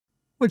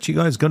What you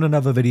guys, got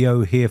another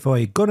video here for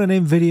you. Got an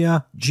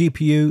NVIDIA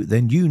GPU,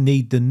 then you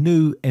need the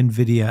new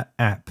NVIDIA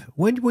app.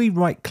 When we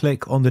right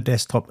click on the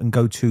desktop and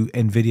go to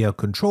NVIDIA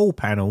control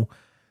panel,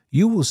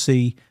 you will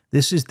see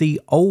this is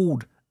the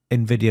old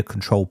NVIDIA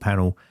control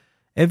panel.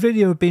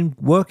 NVIDIA have been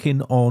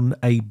working on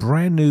a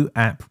brand new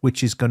app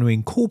which is going to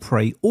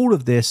incorporate all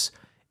of this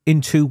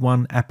into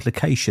one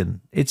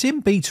application. It's in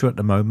beta at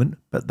the moment,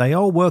 but they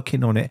are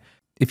working on it.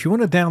 If you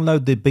want to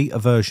download the beta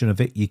version of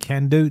it, you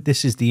can do.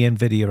 This is the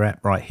NVIDIA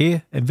app right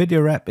here.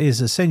 NVIDIA app is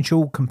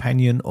essential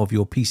companion of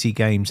your PC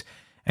games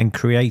and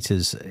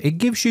creators. It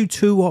gives you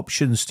two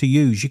options to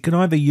use. You can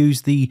either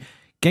use the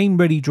game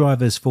ready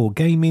drivers for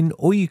gaming,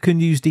 or you can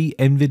use the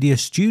NVIDIA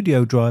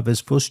Studio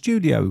drivers for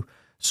studio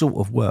sort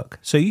of work.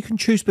 So you can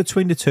choose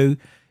between the two.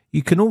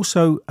 You can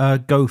also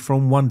go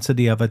from one to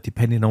the other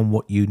depending on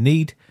what you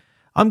need.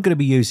 I'm going to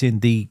be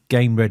using the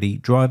game ready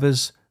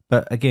drivers,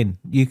 but again,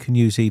 you can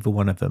use either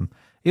one of them.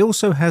 It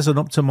also has an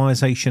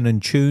optimization and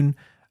tune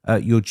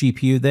your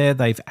GPU there.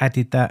 They've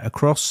added that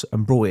across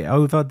and brought it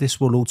over. This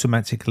will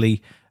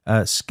automatically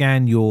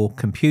scan your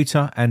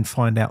computer and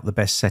find out the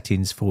best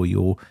settings for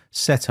your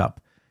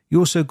setup. You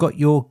also got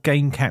your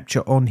game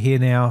capture on here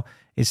now.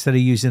 Instead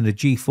of using the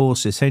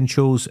GeForce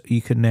Essentials,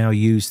 you can now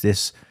use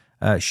this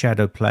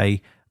Shadow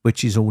Play,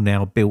 which is all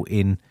now built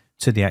in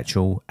to the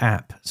actual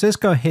app. So let's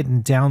go ahead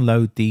and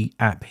download the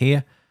app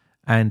here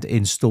and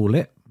install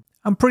it.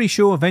 I'm pretty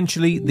sure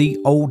eventually the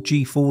old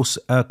GeForce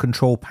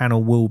control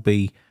panel will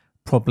be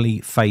probably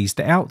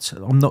phased out.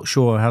 I'm not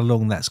sure how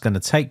long that's going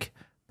to take,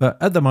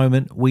 but at the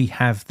moment we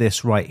have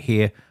this right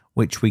here,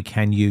 which we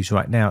can use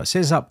right now. It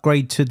says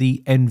upgrade to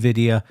the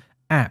NVIDIA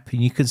app,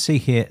 and you can see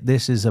here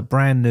this is a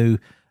brand new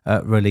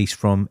release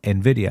from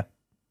NVIDIA.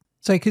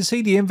 So you can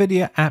see the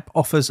NVIDIA app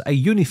offers a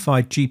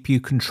unified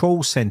GPU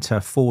control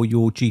center for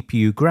your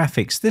GPU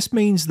graphics. This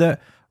means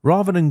that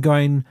rather than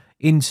going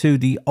into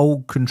the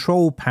old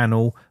control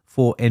panel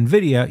for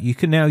NVIDIA, you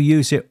can now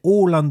use it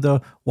all under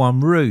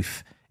one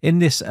roof. In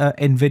this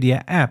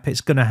NVIDIA app,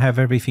 it's going to have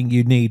everything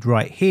you need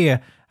right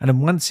here. And then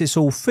once it's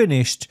all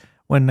finished,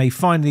 when they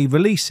finally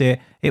release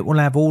it, it will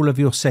have all of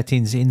your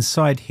settings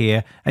inside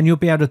here, and you'll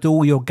be able to do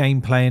all your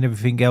gameplay and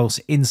everything else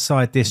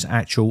inside this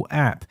actual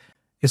app.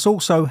 It's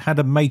also had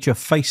a major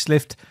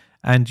facelift,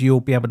 and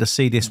you'll be able to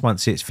see this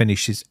once it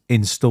finishes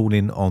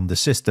installing on the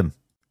system.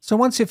 So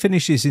once it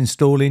finishes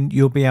installing,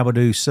 you'll be able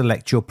to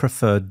select your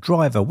preferred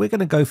driver. We're going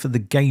to go for the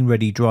game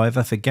ready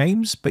driver for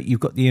games, but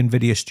you've got the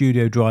NVIDIA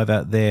Studio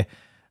driver there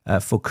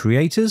for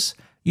creators.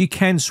 You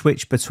can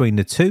switch between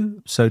the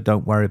two, so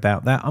don't worry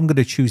about that. I'm going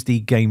to choose the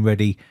game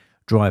ready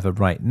driver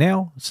right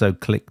now. So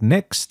click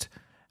next.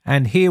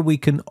 And here we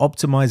can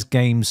optimize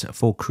games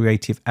for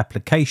creative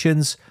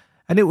applications,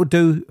 and it will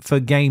do for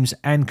games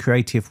and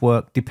creative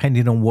work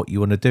depending on what you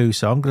want to do.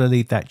 So I'm going to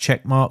leave that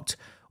check marked.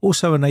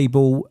 Also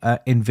enable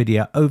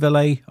NVIDIA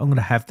overlay. I'm going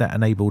to have that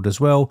enabled as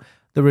well.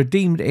 The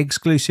redeemed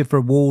exclusive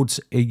rewards,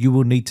 you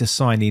will need to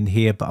sign in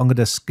here, but I'm going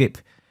to skip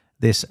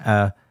this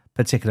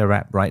particular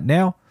app right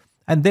now.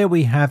 And there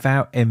we have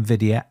our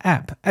NVIDIA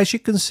app. As you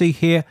can see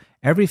here,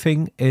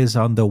 everything is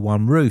under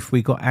one roof.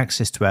 We got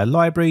access to our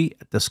library,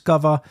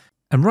 Discover,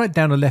 and right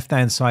down the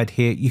left-hand side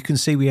here, you can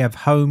see we have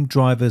Home,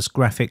 Drivers,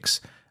 Graphics,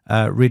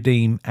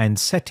 Redeem, and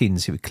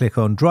Settings. If we click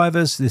on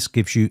Drivers, this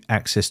gives you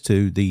access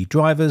to the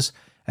drivers.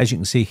 As you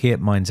can see here,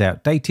 mine's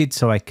outdated,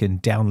 so I can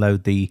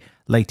download the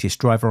latest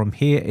driver on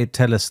here. It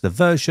tells us the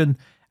version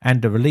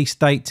and the release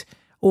date.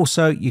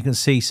 Also, you can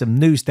see some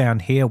news down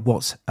here,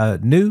 what's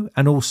new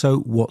and also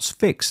what's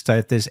fixed. So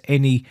if there's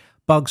any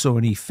bugs or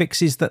any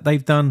fixes that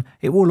they've done,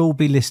 it will all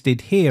be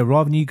listed here.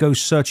 Rather than you go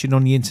searching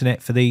on the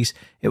internet for these,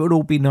 it will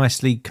all be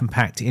nicely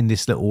compact in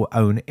this little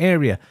own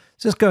area.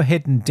 So let's go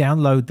ahead and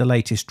download the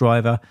latest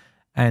driver,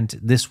 and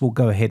this will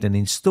go ahead and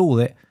install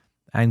it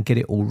and get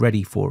it all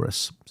ready for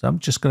us. So I'm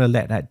just going to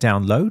let that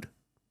download.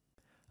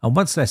 And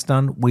once that's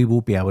done, we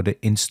will be able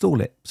to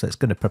install it. So it's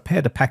going to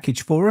prepare the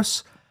package for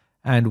us,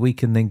 and we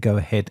can then go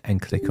ahead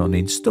and click on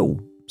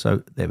install.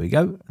 So there we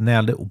go. Now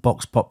a little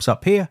box pops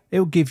up here. It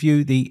will give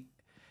you the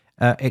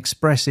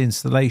express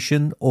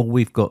installation, or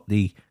we've got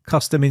the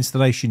custom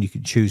installation. You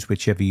can choose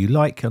whichever you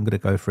like. I'm going to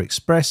go for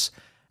express,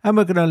 and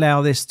we're going to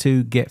allow this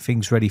to get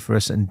things ready for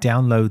us and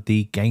download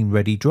the game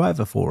ready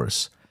driver for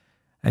us.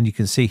 And you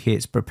can see here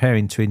it's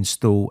preparing to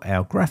install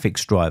our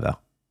graphics driver.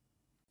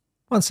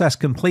 Once that's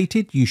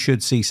completed, you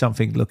should see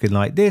something looking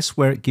like this,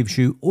 where it gives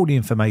you all the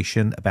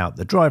information about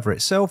the driver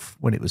itself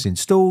when it was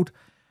installed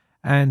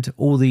and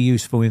all the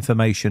useful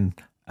information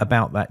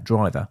about that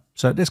driver.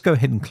 So let's go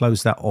ahead and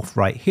close that off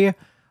right here.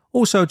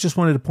 Also, just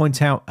wanted to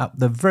point out at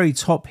the very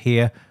top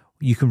here,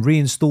 you can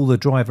reinstall the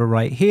driver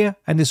right here.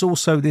 And there's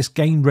also this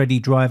game ready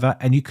driver,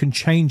 and you can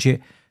change it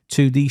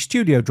to the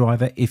studio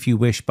driver if you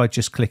wish by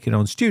just clicking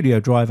on studio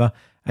driver,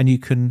 and you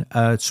can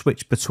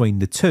switch between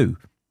the two.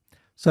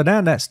 So now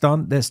that's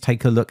done, let's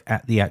take a look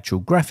at the actual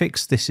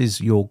graphics. This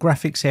is your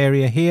graphics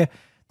area here.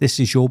 This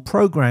is your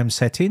program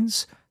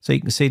settings. So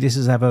you can see this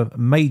has have a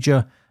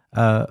major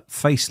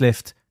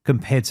facelift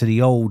compared to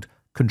the old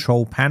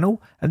control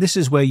panel, and this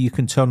is where you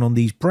can turn on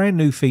these brand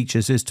new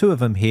features. There's two of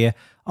them here: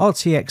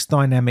 RTX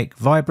Dynamic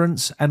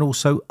Vibrance and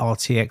also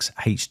RTX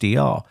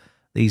HDR.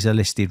 These are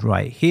listed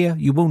right here.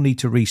 You will need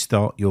to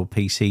restart your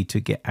PC to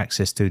get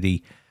access to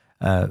the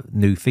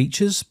new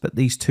features, but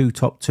these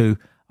top two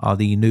are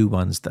the new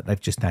ones that they've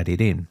just added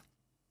in.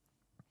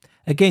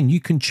 Again, you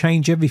can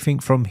change everything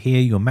from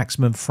here: your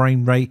maximum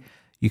frame rate,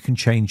 you can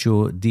change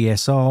your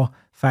DSR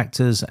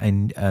factors,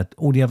 and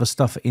all the other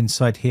stuff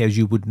inside here as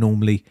you would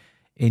normally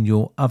in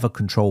your other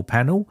control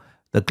panel.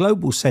 The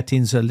global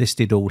settings are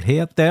listed all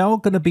here. They are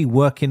going to be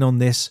working on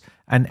this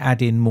and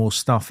adding more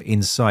stuff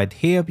inside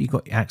here. You've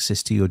got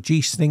access to your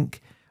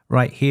G-Sync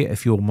right here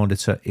if your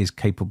monitor is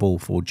capable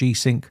for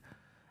G-Sync.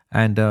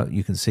 And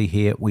you can see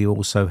here we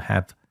also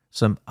have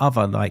some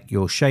other, like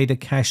your shader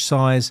cache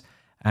size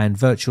and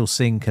virtual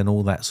sync and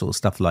all that sort of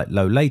stuff, like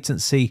low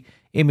latency,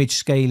 image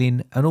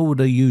scaling, and all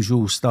the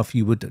usual stuff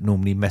you would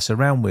normally mess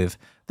around with.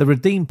 The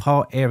redeem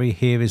part area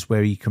here is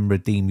where you can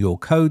redeem your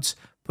codes,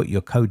 put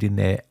your code in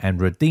there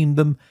and redeem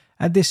them.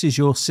 And this is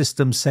your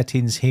system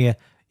settings here.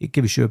 It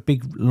gives you a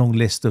big long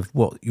list of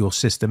what your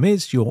system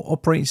is, your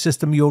operating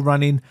system you're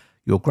running,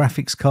 your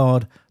graphics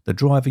card, the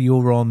driver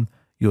you're on,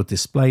 your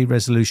display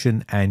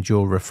resolution and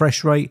your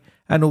refresh rate,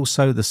 and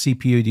also the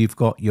CPU you've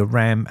got, your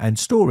RAM and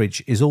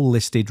storage is all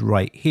listed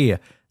right here.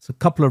 There's a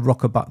couple of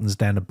rocker buttons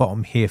down the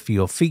bottom here for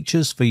your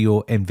features for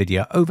your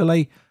NVIDIA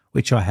overlay,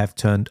 which I have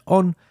turned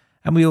on.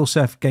 And we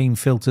also have game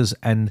filters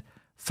and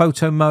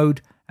photo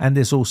mode. And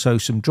there's also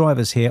some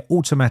drivers here: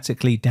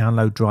 automatically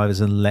download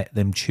drivers and let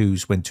them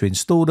choose when to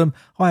install them.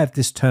 I have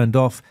this turned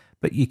off,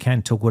 but you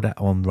can toggle that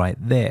on right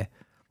there.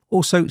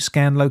 Also,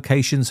 scan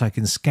locations. I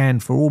can scan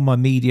for all my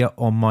media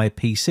on my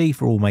PC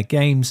for all my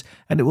games,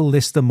 and it will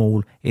list them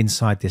all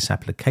inside this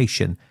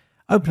application.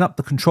 Open up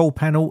the control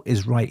panel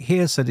is right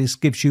here. So this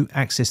gives you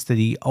access to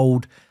the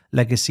old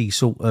legacy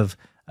sort of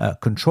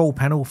control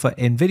panel for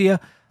NVIDIA.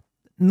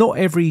 Not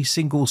every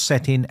single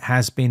setting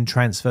has been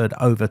transferred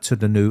over to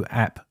the new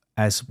app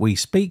as we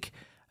speak,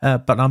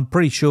 but I'm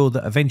pretty sure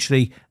that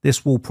eventually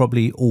this will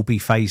probably all be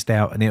phased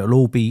out and it'll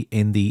all be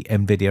in the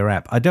NVIDIA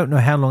app. I don't know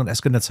how long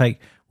that's going to take.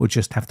 We'll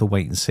just have to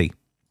wait and see.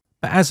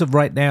 But as of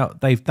right now,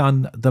 they've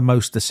done the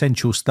most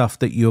essential stuff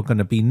that you're going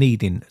to be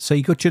needing. So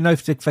you've got your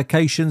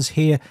notifications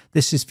here.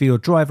 This is for your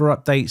driver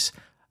updates.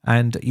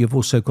 And you've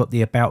also got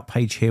the about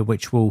page here,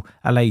 which will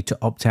allow you to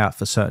opt out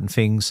for certain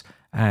things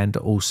and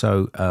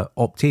also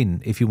opt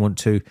in if you want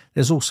to.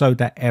 There's also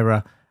that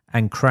error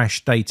and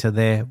crash data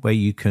there where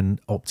you can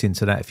opt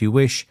into that if you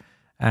wish.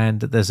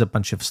 And there's a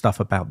bunch of stuff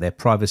about their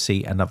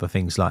privacy and other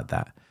things like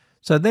that.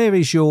 So there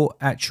is your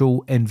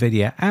actual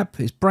NVIDIA app.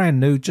 It's brand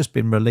new, just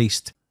been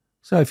released.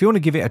 So if you want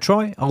to give it a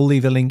try, I'll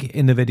leave a link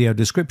in the video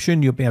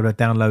description. You'll be able to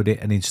download it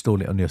and install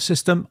it on your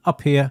system.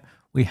 Up here,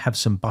 we have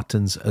some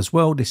buttons as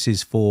well. This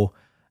is for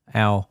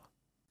our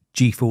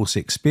GeForce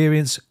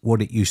experience,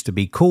 what it used to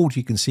be called.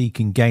 You can see you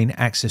can gain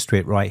access to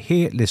it right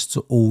here. It lists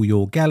all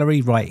your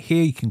gallery right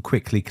here. You can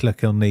quickly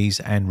click on these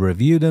and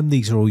review them.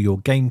 These are all your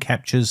game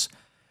captures.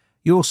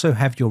 You also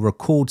have your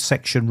record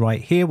section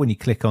right here. When you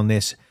click on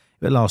this, it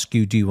will ask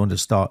you, do you want to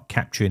start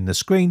capturing the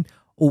screen?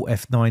 Alt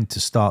F9 to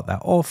start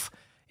that off.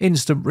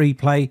 Instant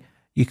replay,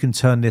 you can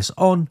turn this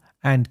on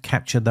and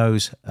capture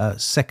those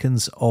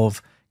seconds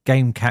of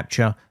game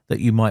capture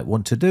that you might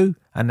want to do.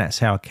 And that's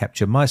how I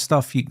capture my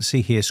stuff. You can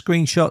see here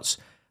screenshots,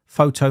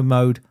 photo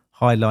mode,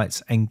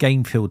 highlights and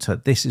game filter.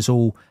 This is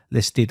all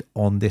listed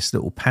on this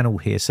little panel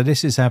here. So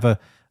this is have a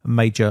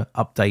major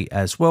update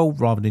as well,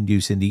 rather than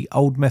using the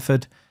old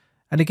method.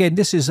 And again,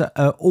 this is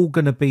all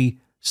going to be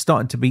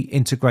starting to be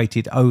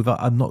integrated over.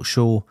 I'm not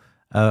sure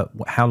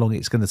how long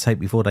it's going to take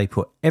before they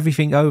put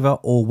everything over,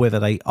 or whether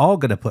they are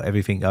going to put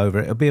everything over.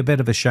 It'll be a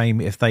bit of a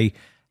shame if they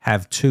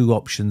have two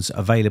options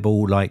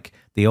available, like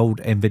the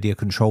old NVIDIA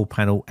control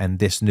panel and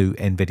this new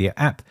NVIDIA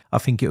app. I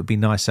think it would be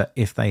nicer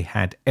if they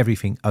had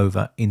everything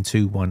over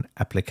into one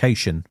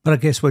application. But I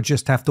guess we'll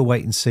just have to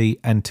wait and see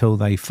until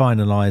they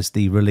finalize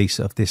the release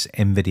of this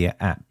NVIDIA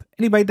app.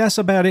 Anyway, that's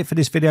about it for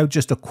this video.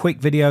 Just a quick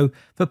video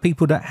for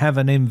people that have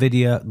an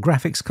NVIDIA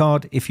graphics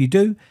card. If you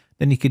do,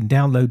 then you can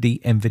download the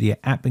NVIDIA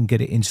app and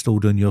get it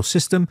installed on your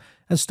system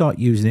and start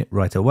using it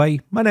right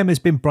away. My name has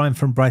been Brian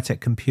from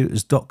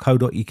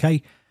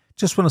briteccomputers.co.uk.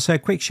 Just want to say a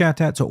quick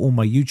shout out to all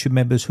my YouTube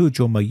members who have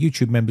joined my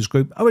YouTube members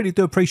group. I really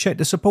do appreciate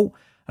the support,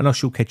 and I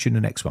shall catch you in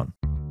the next one.